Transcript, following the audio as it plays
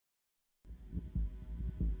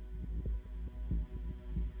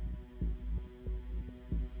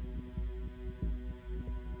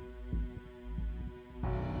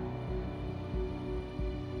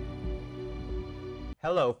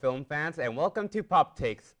Hello, film fans, and welcome to Pop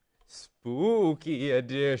Takes Spooky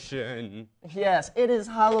Edition. Yes, it is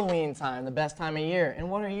Halloween time, the best time of year. And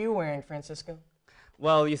what are you wearing, Francisco?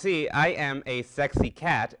 Well, you see, I am a sexy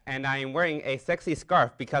cat, and I am wearing a sexy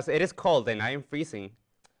scarf because it is cold and I am freezing.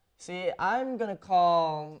 See, I'm going to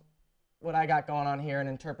call what I got going on here an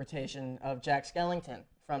interpretation of Jack Skellington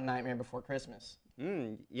from Nightmare Before Christmas.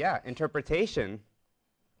 Yeah, interpretation.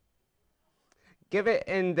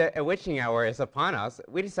 Given the witching hour is upon us,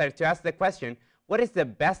 we decided to ask the question, what is the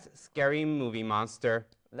best scary movie monster?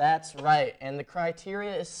 That's right, and the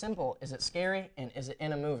criteria is simple. Is it scary, and is it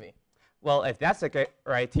in a movie? Well, if that's the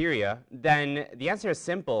criteria, then the answer is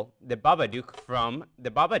simple, the Babadook from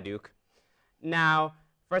the Babadook. Now,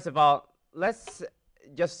 first of all, let's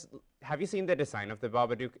just, have you seen the design of the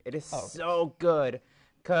Babadook? It is so good,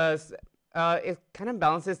 because it kind of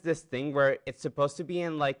balances this thing where it's supposed to be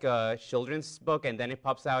in like a children's book and then it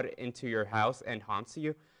pops out into your house and haunts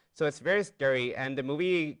you. So it's very scary, and the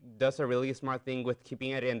movie does a really smart thing with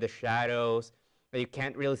keeping it in the shadows. But you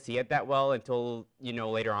can't really see it that well until, you know,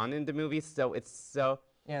 later on in the movie. So it's so...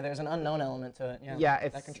 Yeah, there's an unknown element to it. Yeah,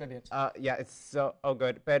 that contributes. Yeah, it's so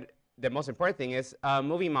good. But the most important thing is a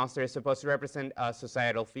movie monster is supposed to represent a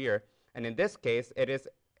societal fear. And in this case, it is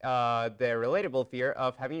the relatable fear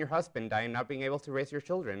of having your husband die and not being able to raise your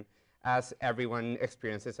children, as everyone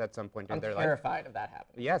experiences at some point in their life. I'm terrified of that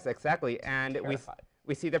happening. Yes, exactly. And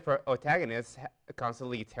we see the protagonist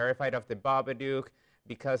constantly terrified of the Babadook,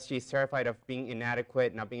 because she's terrified of being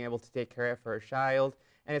inadequate, not being able to take care of her child.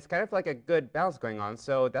 And it's kind of like a good balance going on.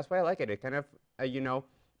 So that's why I like it. It kind of, you know,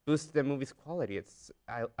 boosts the movie's quality.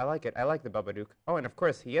 I like it. I like the Babadook. Oh, and of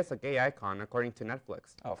course, he is a gay icon, according to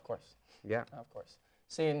Netflix. Oh, of course. Yeah. Of course.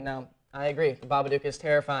 See, now, I agree. The Babadook is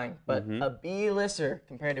terrifying. But a B-lister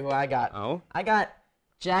compared to who I got. Oh? I got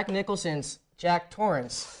Jack Nicholson's Jack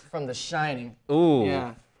Torrance from The Shining. Ooh.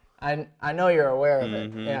 Yeah. I know you're aware of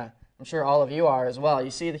it. Yeah. I'm sure all of you are as well. You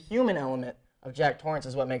see, the human element of Jack Torrance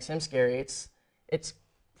is what makes him scary. It's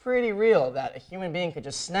pretty real that a human being could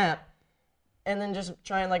just snap and then just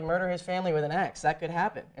try and like murder his family with an axe. That could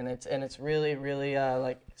happen, and it's really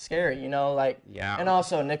like scary, you know, like. Yeah. And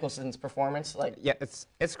also Nicholson's performance, like. Yeah,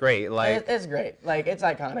 it's great. Like it's great. Like, it's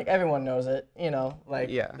iconic. Everyone knows it, you know. Like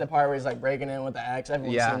the part where he's like breaking in with the axe.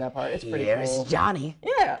 Everyone's seen that part. It's pretty cool. Here's Johnny.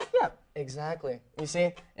 Yeah. Exactly. You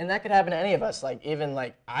see, and that could happen to any of us. Like, even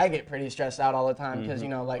like I get pretty stressed out all the time because you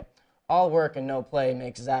know, like, all work and no play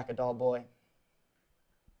makes Zack a dull boy.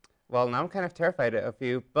 Well, now I'm kind of terrified of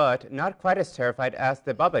you, but not quite as terrified as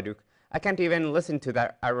the Babadook. I can't even listen to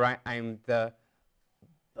that. I'm the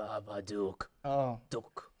Babadook. Oh.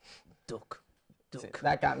 Dook. See,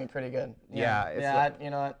 that got me pretty good. Yeah. You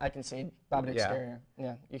know what? I can see Babadook's scarier.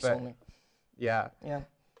 Yeah, you sold me. Yeah. Yeah.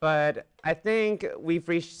 But I think we've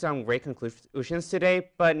reached some great conclusions today,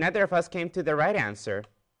 but neither of us came to the right answer.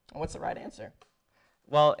 What's the right answer?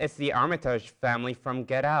 Well, it's the Armitage family from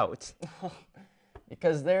Get Out.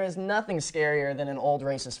 Because there is nothing scarier than an old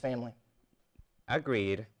racist family.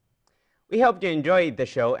 Agreed. We hope you enjoyed the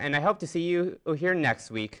show, and I hope to see you here next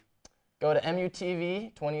week. Go to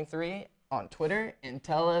MUTV 23 on Twitter and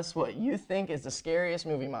tell us what you think is the scariest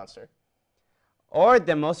movie monster. Or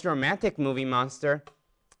the most romantic movie monster.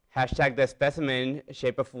 Hashtag the specimen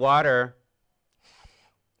shape of water.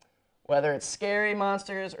 Whether it's scary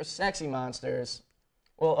monsters or sexy monsters,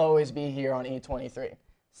 we'll always be here on E23.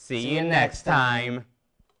 See you next time.